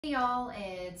Hey y'all,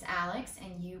 it's Alex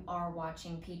and you are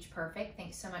watching Peach Perfect.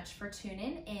 Thanks so much for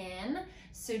tuning in.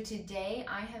 So today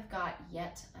I have got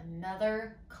yet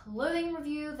another clothing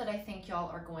review that I think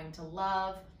y'all are going to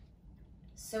love.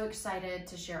 So excited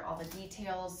to share all the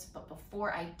details, but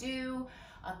before I do,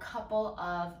 a couple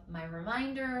of my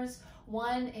reminders.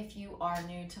 One, if you are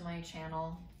new to my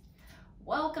channel,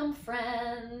 welcome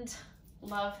friend.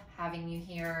 Love having you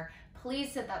here.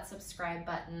 Please hit that subscribe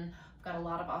button. Got a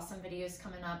lot of awesome videos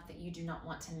coming up that you do not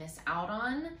want to miss out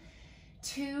on.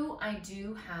 Two, I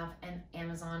do have an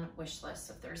Amazon wish list.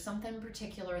 So if there's something in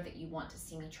particular that you want to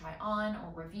see me try on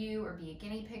or review or be a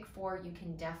guinea pig for, you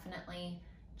can definitely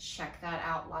check that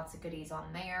out. Lots of goodies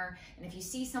on there. And if you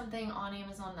see something on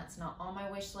Amazon that's not on my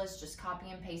wish list, just copy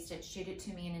and paste it, shoot it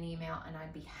to me in an email, and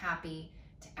I'd be happy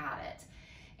to add it.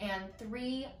 And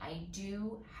three, I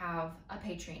do have a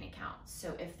Patreon account.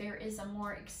 So if there is a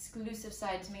more exclusive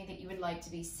side to me that you would like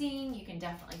to be seeing, you can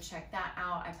definitely check that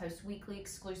out. I post weekly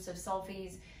exclusive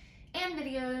selfies and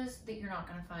videos that you're not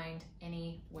gonna find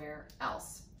anywhere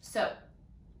else. So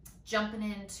jumping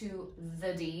into the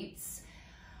deets,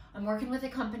 I'm working with a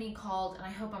company called, and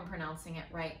I hope I'm pronouncing it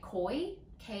right, KOYYE,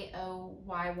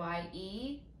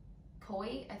 K-O-Y-Y-E,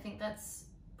 KOYYE, I think that's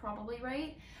probably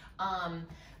right.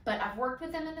 But I've worked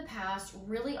with them in the past,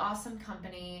 really awesome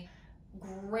company,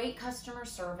 great customer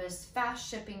service, fast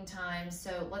shipping times.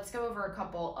 So let's go over a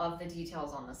couple of the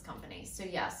details on this company. So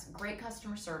yes, great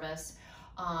customer service.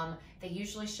 They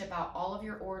usually ship out all of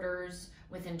your orders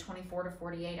within 24 to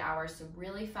 48 hours, so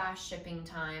really fast shipping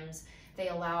times. They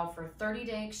allow for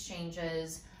 30-day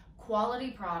exchanges, quality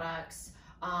products.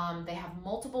 They have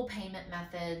multiple payment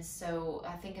methods, so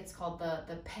I think it's called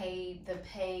the pay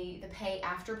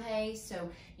after pay. So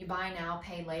you buy now,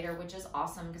 pay later, which is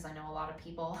awesome because I know a lot of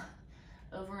people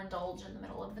overindulge in the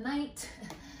middle of the night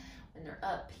when they're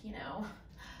up, you know,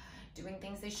 doing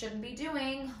things they shouldn't be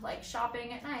doing, like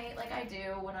shopping at night, like I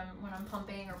do when I'm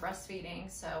pumping or breastfeeding.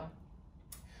 So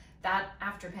that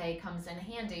afterpay comes in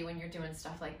handy when you're doing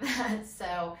stuff like that.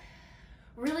 So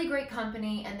really great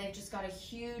company, and they've just got a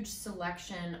huge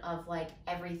selection of like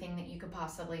everything that you could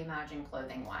possibly imagine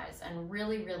clothing wise, and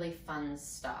really, really fun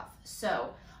stuff.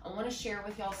 So I want to share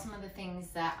with y'all some of the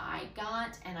things that I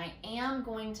got, and I am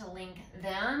going to link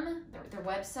them, their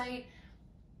website,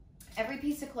 every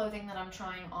piece of clothing that I'm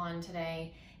trying on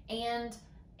today, and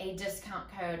a discount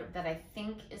code that I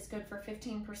think is good for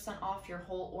 15% off your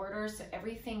whole order. So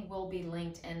everything will be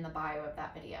linked in the bio of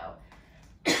that video.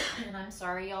 And I'm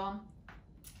sorry, y'all.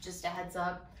 Just a heads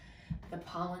up, the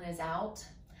pollen is out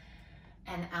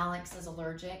and Alex is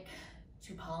allergic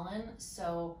to pollen.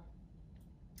 So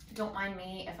don't mind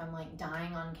me if I'm like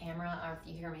dying on camera or if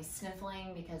you hear me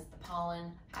sniffling, because the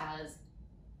pollen has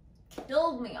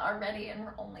killed me already and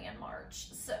we're only in March.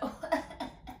 So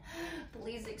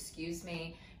please excuse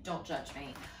me, don't judge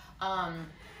me.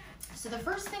 So the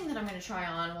first thing that I'm going to try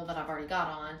on, well, that I've already got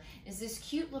on, is this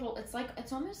cute little, it's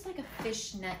almost like a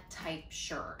fishnet type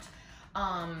shirt.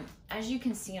 As you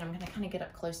can see, and I'm going to kind of get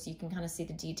up close so you can kind of see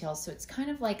the details. So it's kind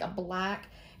of like a black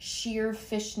sheer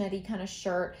fishnetty kind of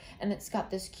shirt, and it's got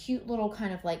this cute little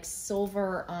kind of like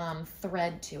silver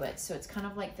thread to it. So it's kind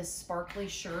of like this sparkly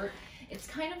shirt. It's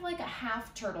kind of like a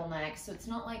half turtleneck, so it's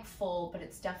not like full, but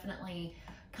it's definitely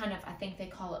kind of, I think they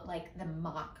call it like the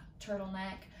mock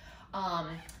turtleneck.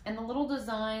 And the little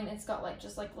design, it's got like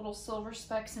just like little silver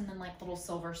specks and then like little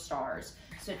silver stars.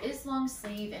 So it is long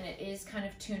sleeve and it is kind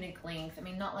of tunic length. I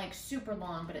mean, not like super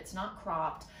long, but it's not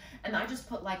cropped. And I just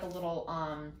put like a little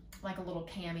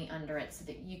cami under it so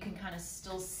that you can kind of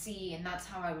still see, and that's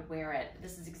how I would wear it.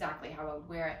 This is exactly how I would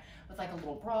wear it, with like a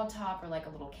little broad top or like a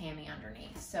little cami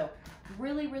underneath. So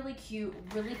really, really cute,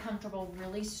 really comfortable,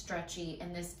 really stretchy,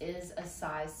 and this is a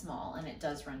size small, and it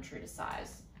does run true to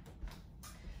size.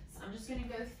 I'm just gonna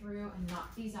go through and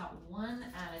knock these out one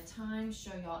at a time,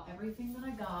 show y'all everything that I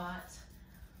got.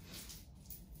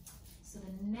 So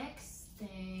the next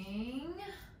thing,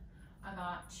 I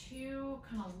got two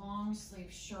kind of long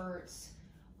sleeve shirts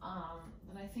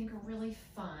that I think are really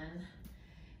fun,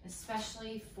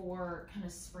 especially for kind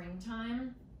of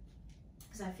springtime,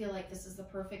 because I feel like this is the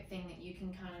perfect thing that you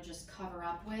can kind of just cover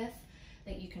up with,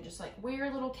 that you can just like wear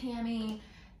a little cami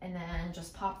and then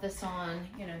just pop this on,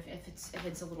 you know, if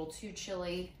it's a little too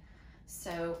chilly.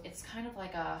 So it's kind of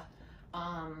like a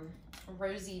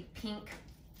rosy pink,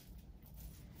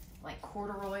 like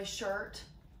corduroy shirt.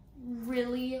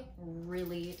 Really,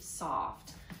 really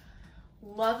soft.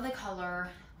 Love the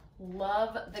color,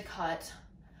 love the cut.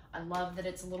 I love that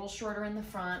it's a little shorter in the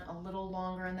front, a little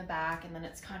longer in the back, and then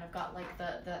it's kind of got like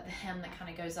the hem that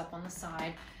kind of goes up on the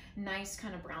side. Nice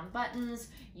kind of brown buttons.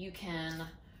 You can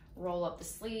roll up the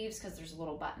sleeves because there's a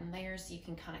little button there, so you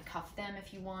can kind of cuff them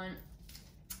if you want.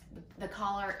 The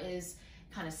collar is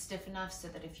kind of stiff enough so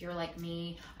that if you're like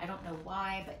me, I don't know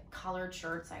why, but collared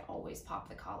shirts, I always pop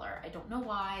the collar. I don't know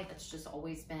why, that's just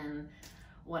always been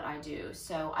what I do.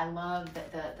 So I love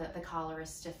that the collar is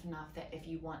stiff enough that if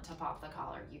you want to pop the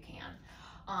collar, you can.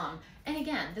 And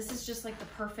again, this is just like the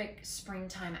perfect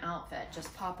springtime outfit.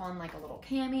 Just pop on like a little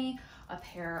cami, a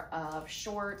pair of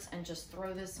shorts, and just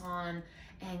throw this on,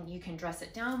 and you can dress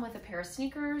it down with a pair of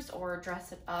sneakers or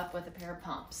dress it up with a pair of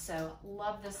pumps. So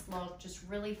love this look, just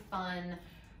really fun,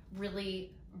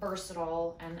 really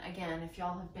versatile. And again, if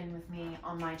y'all have been with me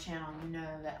on my channel, you know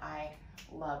that I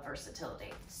love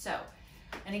versatility. So,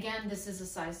 and again, this is a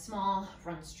size small,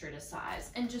 runs true to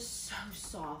size, and just so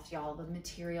soft, y'all. The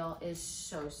material is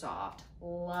so soft.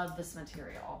 Love this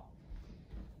material.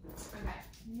 Okay,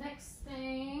 next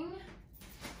thing,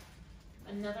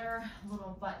 another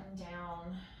little button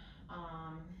down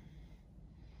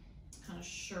kind of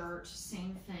shirt,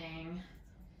 same thing.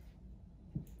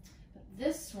 But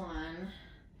this one,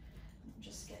 I'm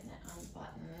just getting it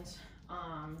unbuttoned.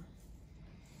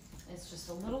 It's just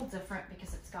a little different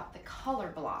because it's got the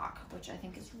color block, which I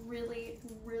think is really,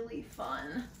 really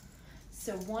fun.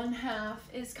 So one half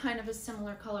is kind of a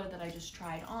similar color that I just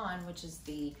tried on, which is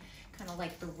the kind of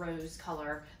like the rose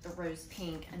color, the rose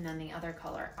pink, and then the other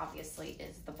color obviously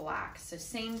is the black. So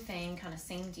same thing, kind of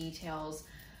same details.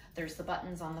 There's the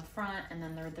buttons on the front, and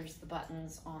then there's the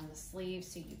buttons on the sleeves,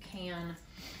 so you can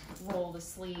roll the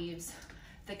sleeves.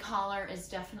 The collar is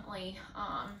definitely,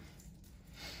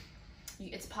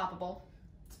 it's poppable,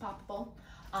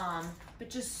 but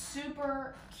just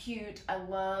super cute. I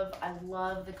love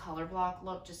the color block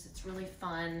look. Just, it's really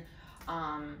fun,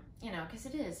 you know, because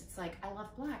it's like, I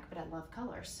love black, but I love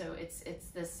color, so it's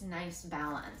this nice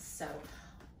balance. So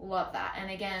love that. And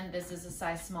again, this is a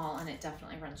size small, and it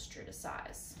definitely runs true to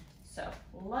size. So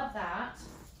love that.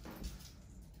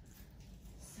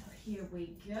 So here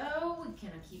we go. We're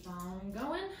gonna keep on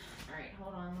going. All right,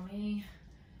 hold on, let me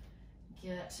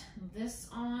get this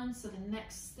on. So the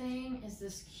next thing is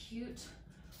this cute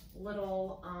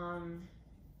little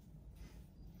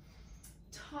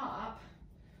top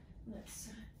that's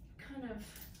kind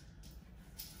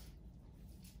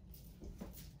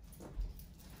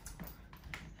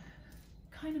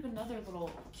of another little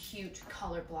cute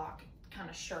color block kind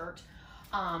of shirt.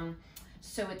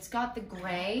 So it's got the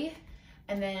gray,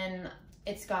 and then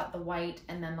it's got the white,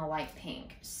 and then the light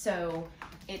pink. So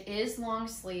it is long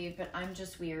sleeve, but I'm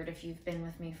just weird. If you've been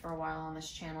with me for a while on this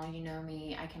channel, you know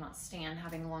me. I cannot stand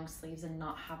having long sleeves and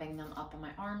not having them up on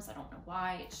my arms. I don't know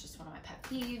why. It's just one of my pet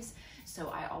peeves. So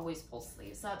I always pull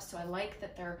sleeves up. So I like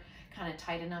that they're kind of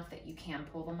tight enough that you can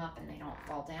pull them up and they don't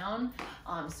fall down.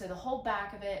 So the whole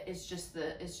back of it is just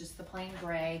the plain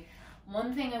gray.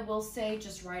 One thing I will say,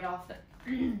 just right off the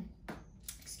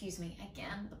excuse me,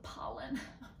 again, the pollen.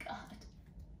 Oh God.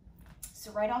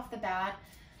 So right off the bat,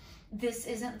 this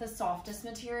isn't the softest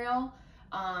material.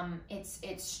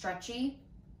 It's stretchy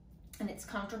and it's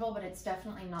comfortable, but it's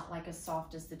definitely not like as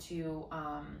soft as the two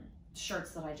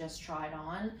shirts that I just tried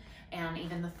on. And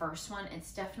even the first one,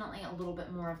 it's definitely a little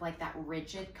bit more of like that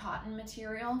rigid cotton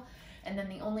material. And then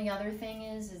the only other thing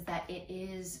is that it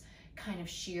is kind of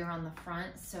sheer on the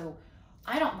front. So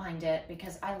I don't mind it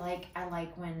because I like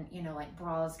when, you know, like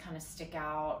bras kind of stick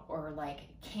out, or like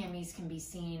camis can be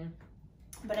seen.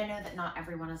 But I know that not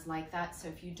everyone is like that. So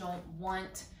if you don't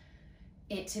want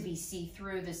it to be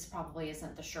see-through, this probably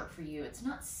isn't the shirt for you. It's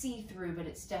not see-through, but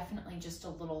it's definitely just a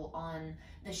little on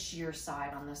the sheer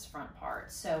side on this front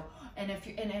part. So, and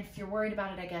if you're worried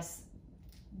about it, I guess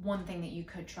one thing that you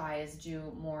could try is do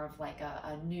more of like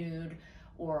a nude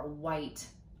or a white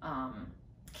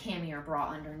cami or bra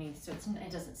underneath, so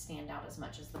it doesn't stand out as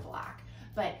much as the black.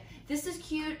 But this is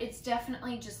cute. It's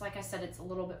definitely, just like I said, it's a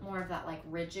little bit more of that like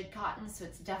rigid cotton, so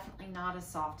it's definitely not as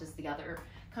soft as the other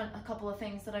a couple of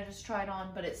things that I just tried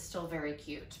on, but it's still very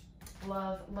cute.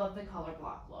 Love the color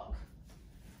block look.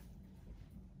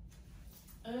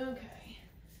 Okay,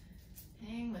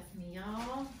 hang with me,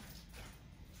 y'all.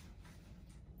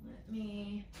 Let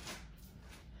me,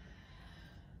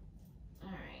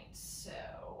 all right, so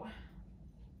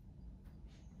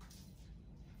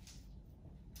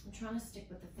I'm trying to stick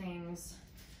with the things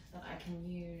that I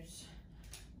can use,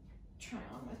 try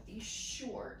on with these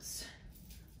shorts.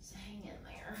 So hang in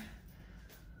there.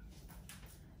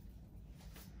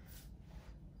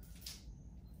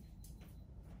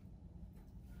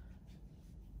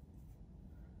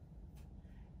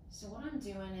 So what I'm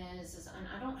doing is and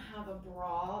I don't have a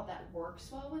bra that works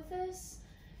well with this.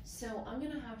 So I'm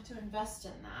gonna have to invest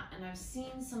in that. And I've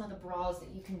seen some of the bras that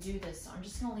you can do this, so I'm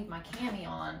just gonna leave my cami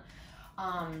on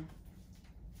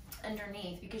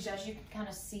underneath, because as you can kind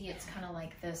of see, it's kind of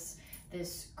like this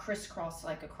crisscross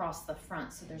like across the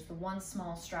front. So there's the one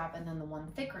small strap and then the one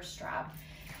thicker strap.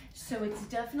 So it's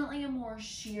definitely a more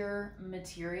sheer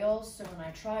material. So when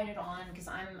I tried it on, because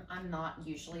I'm not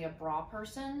usually a bra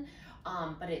person,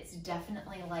 but it's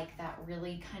definitely like that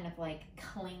really kind of like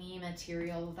clingy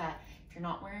material that if you're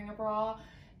not wearing a bra,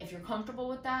 if you're comfortable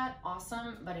with that,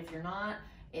 awesome. But if you're not,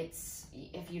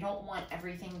 if you don't want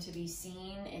everything to be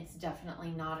seen, it's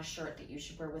definitely not a shirt that you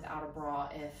should wear without a bra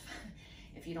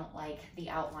if you don't like the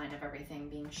outline of everything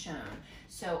being shown.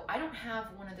 So I don't have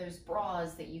one of those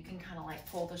bras that you can kind of like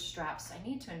pull the straps. I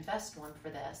need to invest one for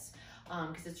this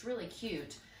because it's really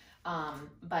cute,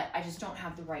 but I just don't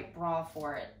have the right bra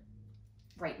for it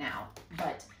right now.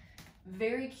 But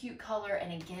very cute color,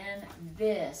 and again,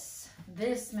 this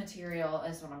material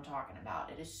is what I'm talking about.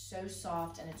 It is so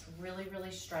soft and it's really,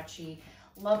 really stretchy.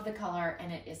 Love the color,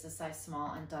 and it is a size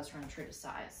small and does run true to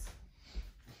size.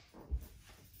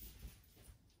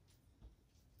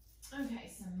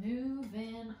 Okay, so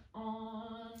moving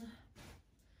on.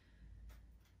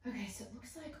 Okay, so it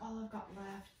looks like all I've got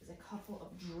left is a couple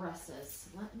of dresses.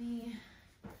 Let me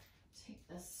take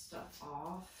this stuff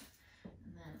off,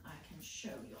 and then I can show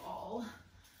y'all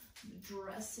the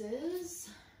dresses.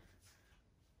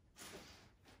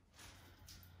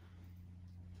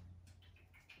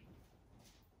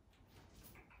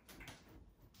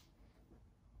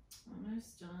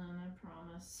 Almost done, I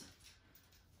promise.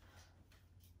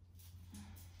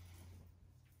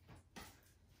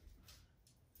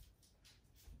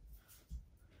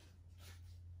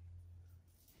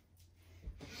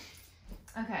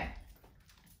 Okay,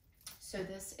 so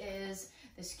this is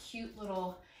this cute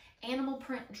little animal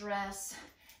print dress.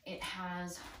 It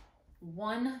has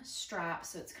one strap,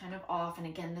 so it's kind of off. And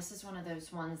again, this is one of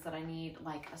those ones that I need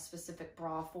like a specific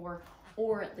bra for,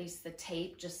 or at least the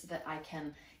tape, just so that I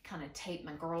can kind of tape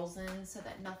my girls in so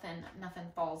that nothing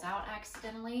falls out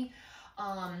accidentally.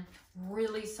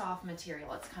 Really soft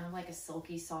material. It's kind of like a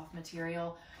silky soft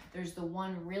material. There's the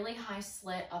one really high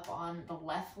slit up on the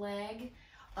left leg.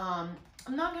 I'm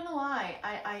not gonna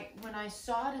lie, when I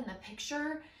saw it in the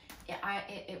picture,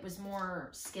 it was more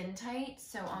skin tight,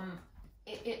 so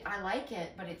I like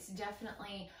it, but it's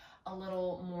definitely a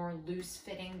little more loose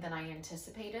fitting than I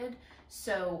anticipated.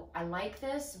 So I like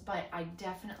this, but I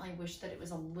definitely wish that it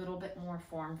was a little bit more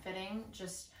form fitting.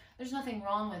 Just, there's nothing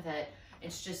wrong with it.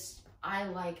 It's just, I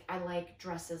like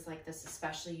dresses like this,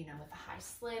 especially, you know, with the high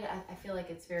slit. I feel like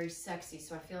it's very sexy,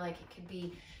 so I feel like it could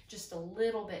be just a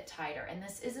little bit tighter. And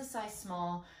this is a size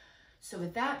small. So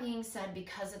with that being said,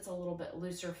 because it's a little bit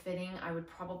looser fitting, I would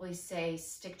probably say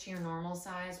stick to your normal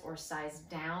size or size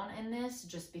down in this,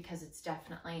 just because it's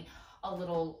definitely a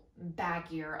little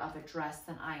baggier of a dress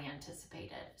than I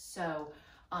anticipated. So,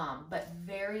 but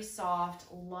very soft,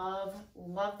 love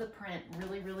the print,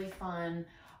 really, really fun.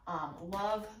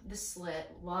 Love the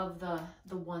slit, love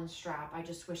the one strap. I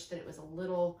just wish that it was a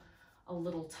little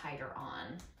tighter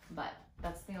on, but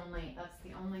that's the only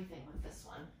thing with this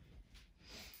one.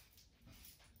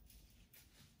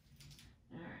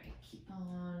 All right, keep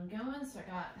on going. So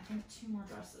I got, I think, 2 more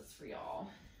dresses for y'all.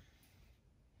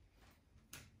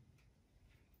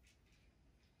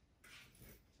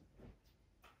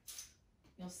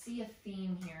 You'll see a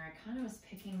theme here. I kind of was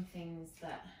picking things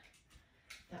that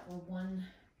were one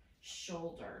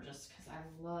shoulder, just because I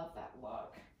love that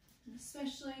look,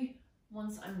 especially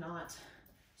once I'm not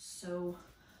so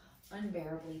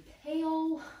unbearably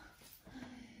pale,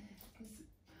 because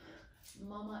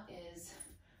mama is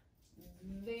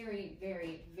very,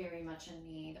 very, very much in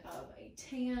need of a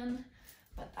tan,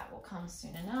 but that will come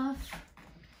soon enough.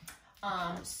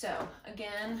 So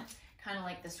again, kind of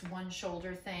like this one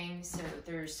shoulder thing. So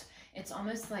it's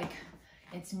almost like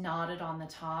it's knotted on the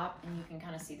top, and you can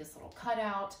kind of see this little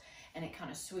cutout, and it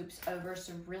kind of swoops over.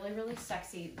 So really, really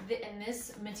sexy. And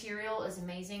this material is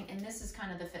amazing. And this is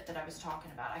kind of the fit that I was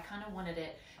talking about. I kind of wanted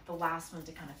the last one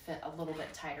to kind of fit a little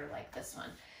bit tighter like this one.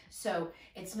 So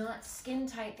it's not skin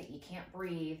tight that you can't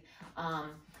breathe.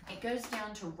 It goes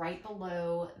down to right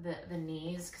below the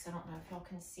knees, because I don't know if y'all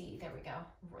can see, there we go,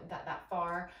 that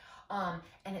far.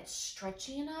 And it's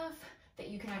stretchy enough that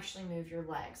you can actually move your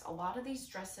legs. A lot of these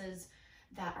dresses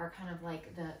that are kind of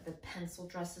like the pencil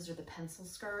dresses or the pencil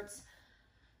skirts,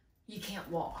 you can't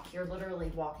walk. You're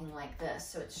literally walking like this.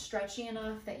 So it's stretchy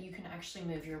enough that you can actually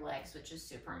move your legs, which is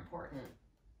super important.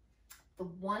 The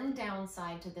one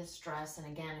downside to this dress, and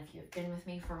again, if you've been with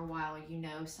me for a while, you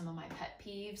know some of my pet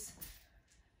peeves,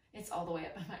 It's all the way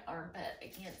up in my armpit. I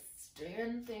can't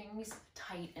stand things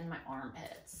tight in my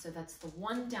armpits. So that's the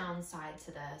one downside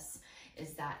to this,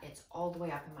 is that it's all the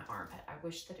way up in my armpit. I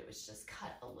wish that it was just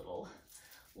cut a little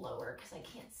lower because I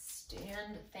can't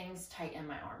stand things tight in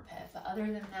my armpit. But other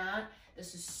than that,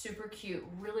 this is super cute,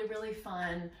 really, really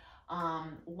fun.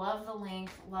 Love the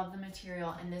length, love the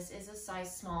material, and this is a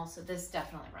size small, so this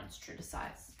definitely runs true to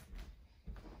size.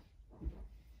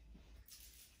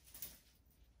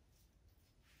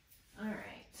 All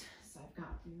right, so I've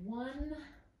got one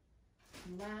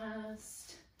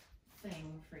last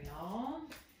thing for y'all.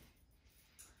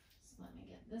 So let me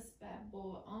get this bad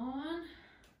boy on.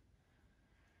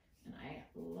 And I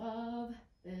love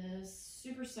this,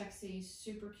 super sexy,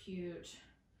 super cute.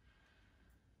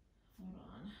 Hold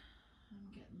on, I'm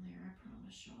getting there, I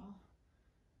promise y'all.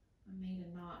 I made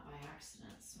a knot by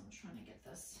accident, so I'm trying to get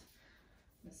this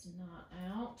knot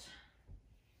out.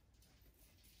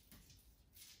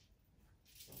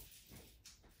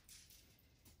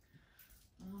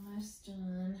 Almost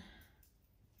done.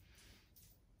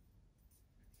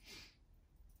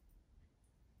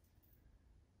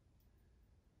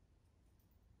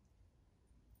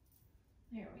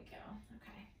 There we go.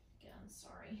 Okay, again,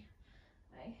 sorry.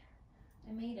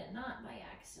 I made a knot by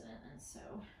accident, and so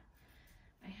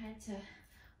I had to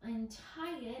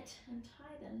untie it and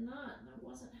tie the knot, and I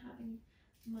wasn't having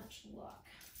much luck.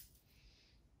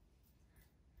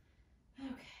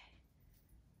 Okay.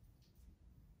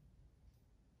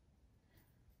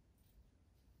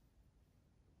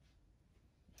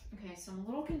 Okay, so I'm a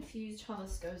little confused how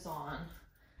this goes on.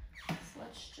 So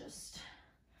let's just,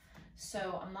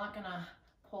 so I'm not gonna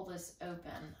pull this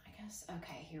open, I guess.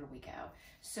 Okay, here we go.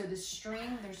 So the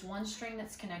string, there's one string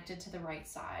that's connected to the right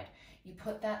side. You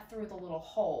put that through the little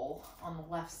hole on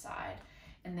the left side,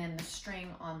 and then the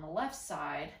string on the left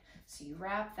side, so you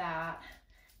wrap that,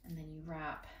 and then you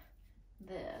wrap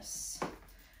this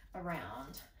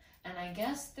around. And I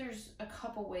guess there's a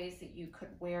couple ways that you could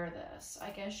wear this.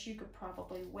 I guess you could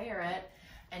probably wear it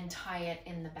and tie it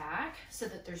in the back so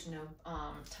that there's no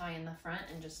tie in the front,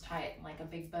 and just tie it like a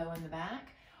big bow in the back.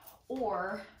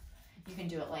 Or you can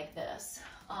do it like this.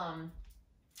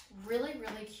 Really,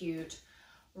 really cute,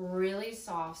 really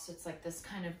soft. So it's like this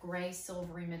kind of gray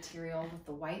silvery material with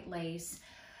the white lace.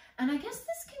 And I guess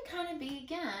this can kind of be,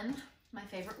 again, my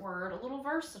favorite word, a little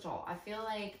versatile. I feel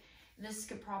like this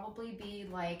could probably be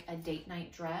like a date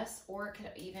night dress, or it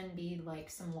could even be like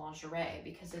some lingerie,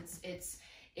 because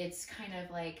it's kind of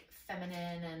like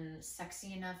feminine and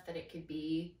sexy enough that it could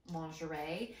be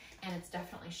lingerie, and it's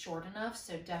definitely short enough.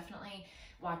 So definitely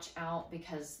watch out,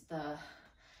 because the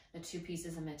two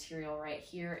pieces of material right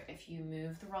here, if you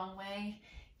move the wrong way,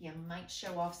 you might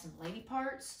show off some lady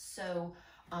parts. So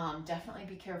definitely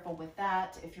be careful with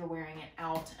that if you're wearing it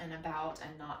out and about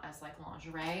and not as like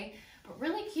lingerie. But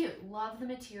really cute. Love the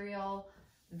material.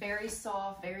 Very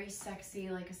soft, very sexy.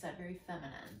 Like I said, very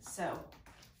feminine. So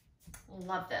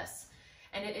love this.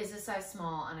 And it is a size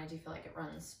small, and I do feel like it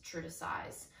runs true to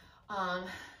size.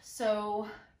 So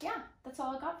yeah, that's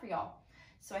all I got for y'all.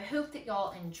 So I hope that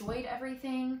y'all enjoyed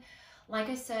everything. Like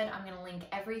I said, I'm going to link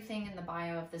everything in the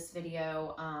bio of this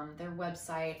video, their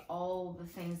website, all the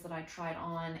things that I tried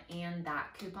on, and that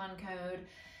coupon code.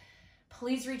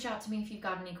 Please reach out to me if you've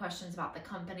got any questions about the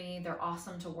company. They're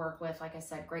awesome to work with. Like I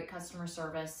said, great customer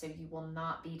service, so you will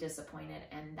not be disappointed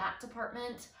in that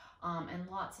department. And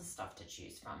lots of stuff to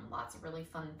choose from, lots of really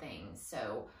fun things.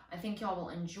 So I think y'all will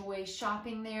enjoy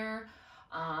shopping there.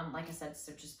 Like I said,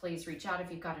 so just please reach out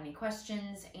if you've got any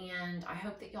questions, and I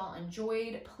hope that y'all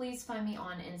enjoyed. Please find me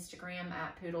on Instagram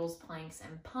at Poodles, Planks,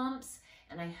 and Pumps,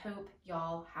 and I hope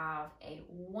y'all have a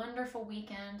wonderful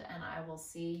weekend, and I will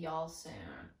see y'all soon.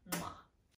 Mwah.